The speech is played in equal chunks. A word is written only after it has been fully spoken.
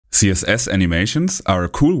CSS animations are a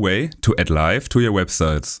cool way to add life to your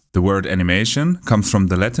websites. The word animation comes from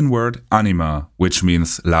the Latin word anima, which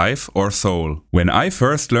means life or soul. When I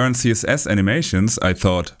first learned CSS animations, I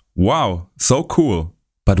thought, wow, so cool.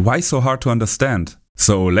 But why so hard to understand?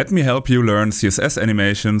 So let me help you learn CSS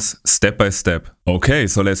animations step by step. Okay,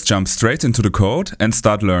 so let's jump straight into the code and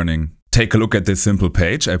start learning. Take a look at this simple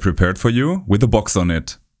page I prepared for you with a box on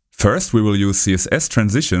it. First, we will use CSS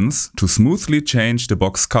Transitions to smoothly change the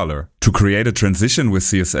box color. To create a transition with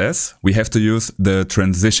CSS, we have to use the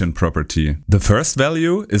transition property. The first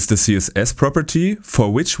value is the CSS property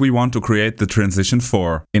for which we want to create the transition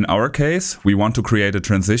for. In our case, we want to create a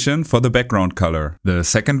transition for the background color. The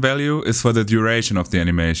second value is for the duration of the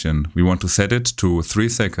animation. We want to set it to 3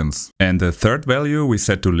 seconds. And the third value we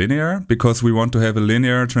set to linear because we want to have a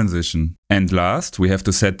linear transition. And last, we have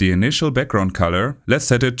to set the initial background color. Let's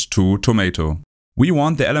set it to tomato. We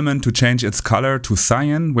want the element to change its color to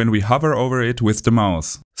cyan when we hover over it with the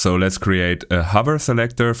mouse. So let's create a hover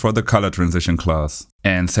selector for the color transition class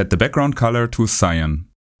and set the background color to cyan.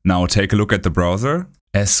 Now take a look at the browser.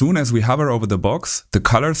 As soon as we hover over the box, the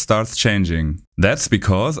color starts changing. That's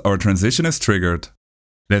because our transition is triggered.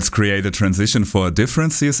 Let's create a transition for a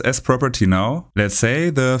different CSS property now. Let's say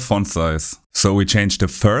the font size. So we change the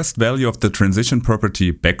first value of the transition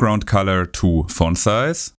property background color to font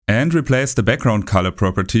size and replace the background color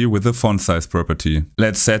property with the font size property.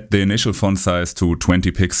 Let's set the initial font size to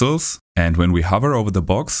 20 pixels. And when we hover over the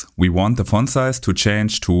box, we want the font size to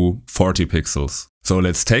change to 40 pixels. So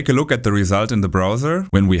let's take a look at the result in the browser.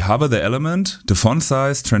 When we hover the element, the font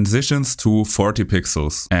size transitions to 40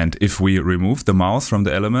 pixels. And if we remove the mouse from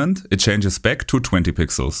the element, it changes back to 20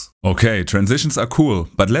 pixels. Okay, transitions are cool,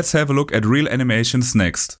 but let's have a look at real animations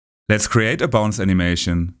next. Let's create a bounce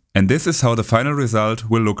animation. And this is how the final result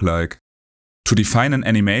will look like. To define an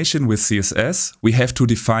animation with CSS, we have to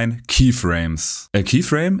define keyframes. A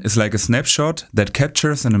keyframe is like a snapshot that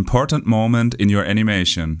captures an important moment in your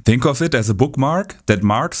animation. Think of it as a bookmark that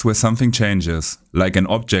marks where something changes, like an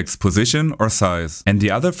object's position or size. And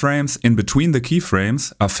the other frames in between the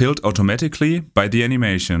keyframes are filled automatically by the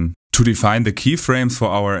animation. To define the keyframes for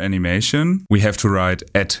our animation, we have to write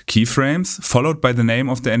 @keyframes followed by the name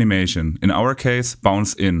of the animation, in our case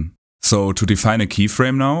bounce in. So to define a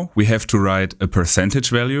keyframe now, we have to write a percentage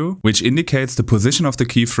value, which indicates the position of the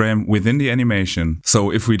keyframe within the animation.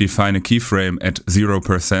 So if we define a keyframe at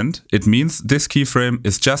 0%, it means this keyframe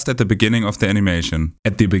is just at the beginning of the animation.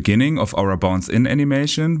 At the beginning of our bounce in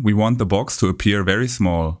animation, we want the box to appear very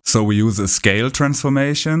small. So we use a scale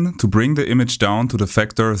transformation to bring the image down to the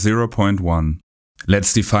factor 0.1.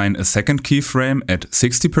 Let's define a second keyframe at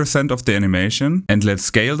 60% of the animation and let's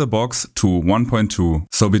scale the box to 1.2.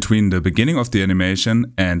 So between the beginning of the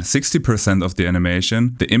animation and 60% of the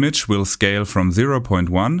animation, the image will scale from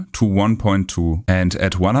 0.1 to 1.2. And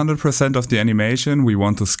at 100% of the animation, we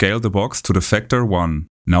want to scale the box to the factor 1.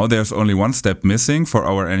 Now there's only one step missing for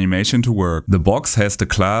our animation to work. The box has the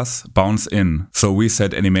class bounce in. So we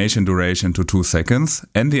set animation duration to 2 seconds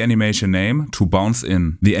and the animation name to bounce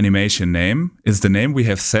in. The animation name is the name we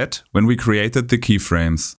have set when we created the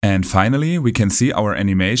keyframes. And finally, we can see our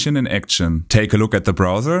animation in action. Take a look at the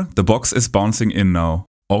browser. The box is bouncing in now.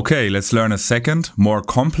 Okay, let's learn a second, more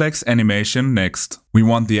complex animation next. We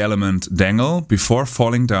want the element dangle before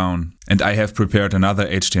falling down. And I have prepared another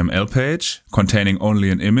HTML page containing only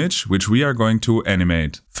an image which we are going to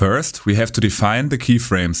animate. First, we have to define the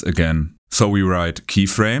keyframes again. So we write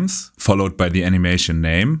keyframes followed by the animation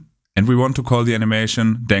name and we want to call the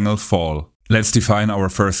animation dangle fall. Let's define our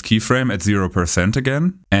first keyframe at 0%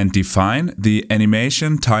 again and define the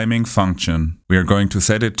animation timing function. We are going to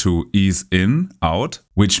set it to ease in, out,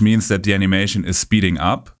 which means that the animation is speeding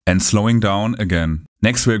up and slowing down again.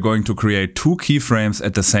 Next, we are going to create 2 keyframes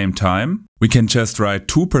at the same time. We can just write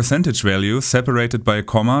 2 percentage values separated by a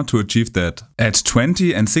comma to achieve that. At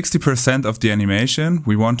 20 and 60% of the animation,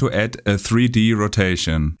 we want to add a 3D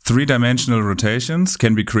rotation. 3-dimensional rotations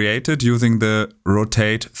can be created using the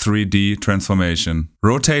rotate 3D transformation.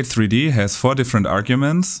 Rotate 3D has 4 different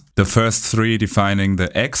arguments. The first 3 defining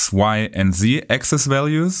the X, Y and Z axis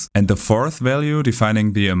values and the 4th value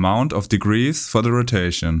defining the amount of degrees for the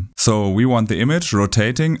rotation. So we want the image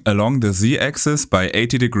rotating along the Z axis by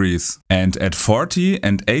 80 degrees. And at 40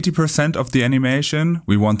 and 80% of the animation,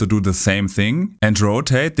 we want to do the same thing and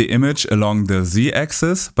rotate the image along the Z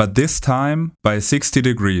axis, but this time by 60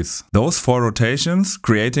 degrees. Those 4 rotations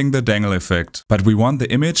creating the dangle effect. But we want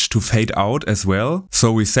the image to fade out as well,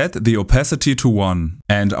 so we set the opacity to 1.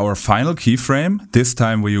 And our final keyframe, this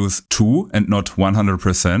time we use 2 and not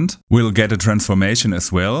 100%, will get a transformation animation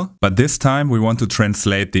as well, but this time we want to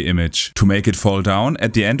translate the image to make it fall down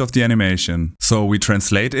at the end of the animation. So we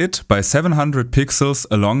translate it by 700 pixels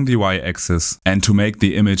along the y-axis. And to make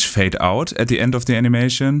the image fade out at the end of the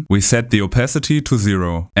animation, we set the opacity to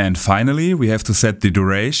 0. And finally, we have to set the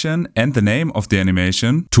duration and the name of the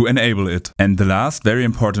animation to enable it. And the last very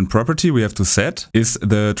important property we have to set is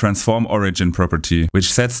the transform origin property,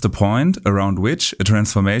 which sets the point around which a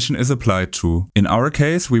transformation is applied to. In our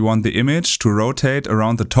case, we want the image to rotate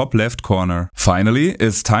around the top left corner. Finally,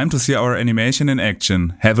 it's time to see our animation in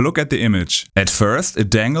action. Have a look at the image. At first, it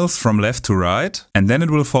dangles from left to right, and then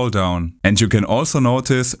it will fall down. And you can also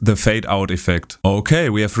notice the fade out effect. Okay,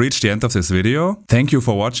 we have reached the end of this video. Thank you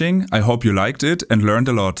for watching. I hope you liked it and learned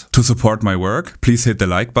a lot. To support my work, please hit the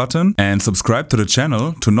like button and subscribe to the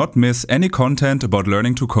channel to not miss any content about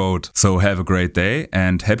learning to code. So have a great day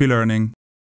and happy learning.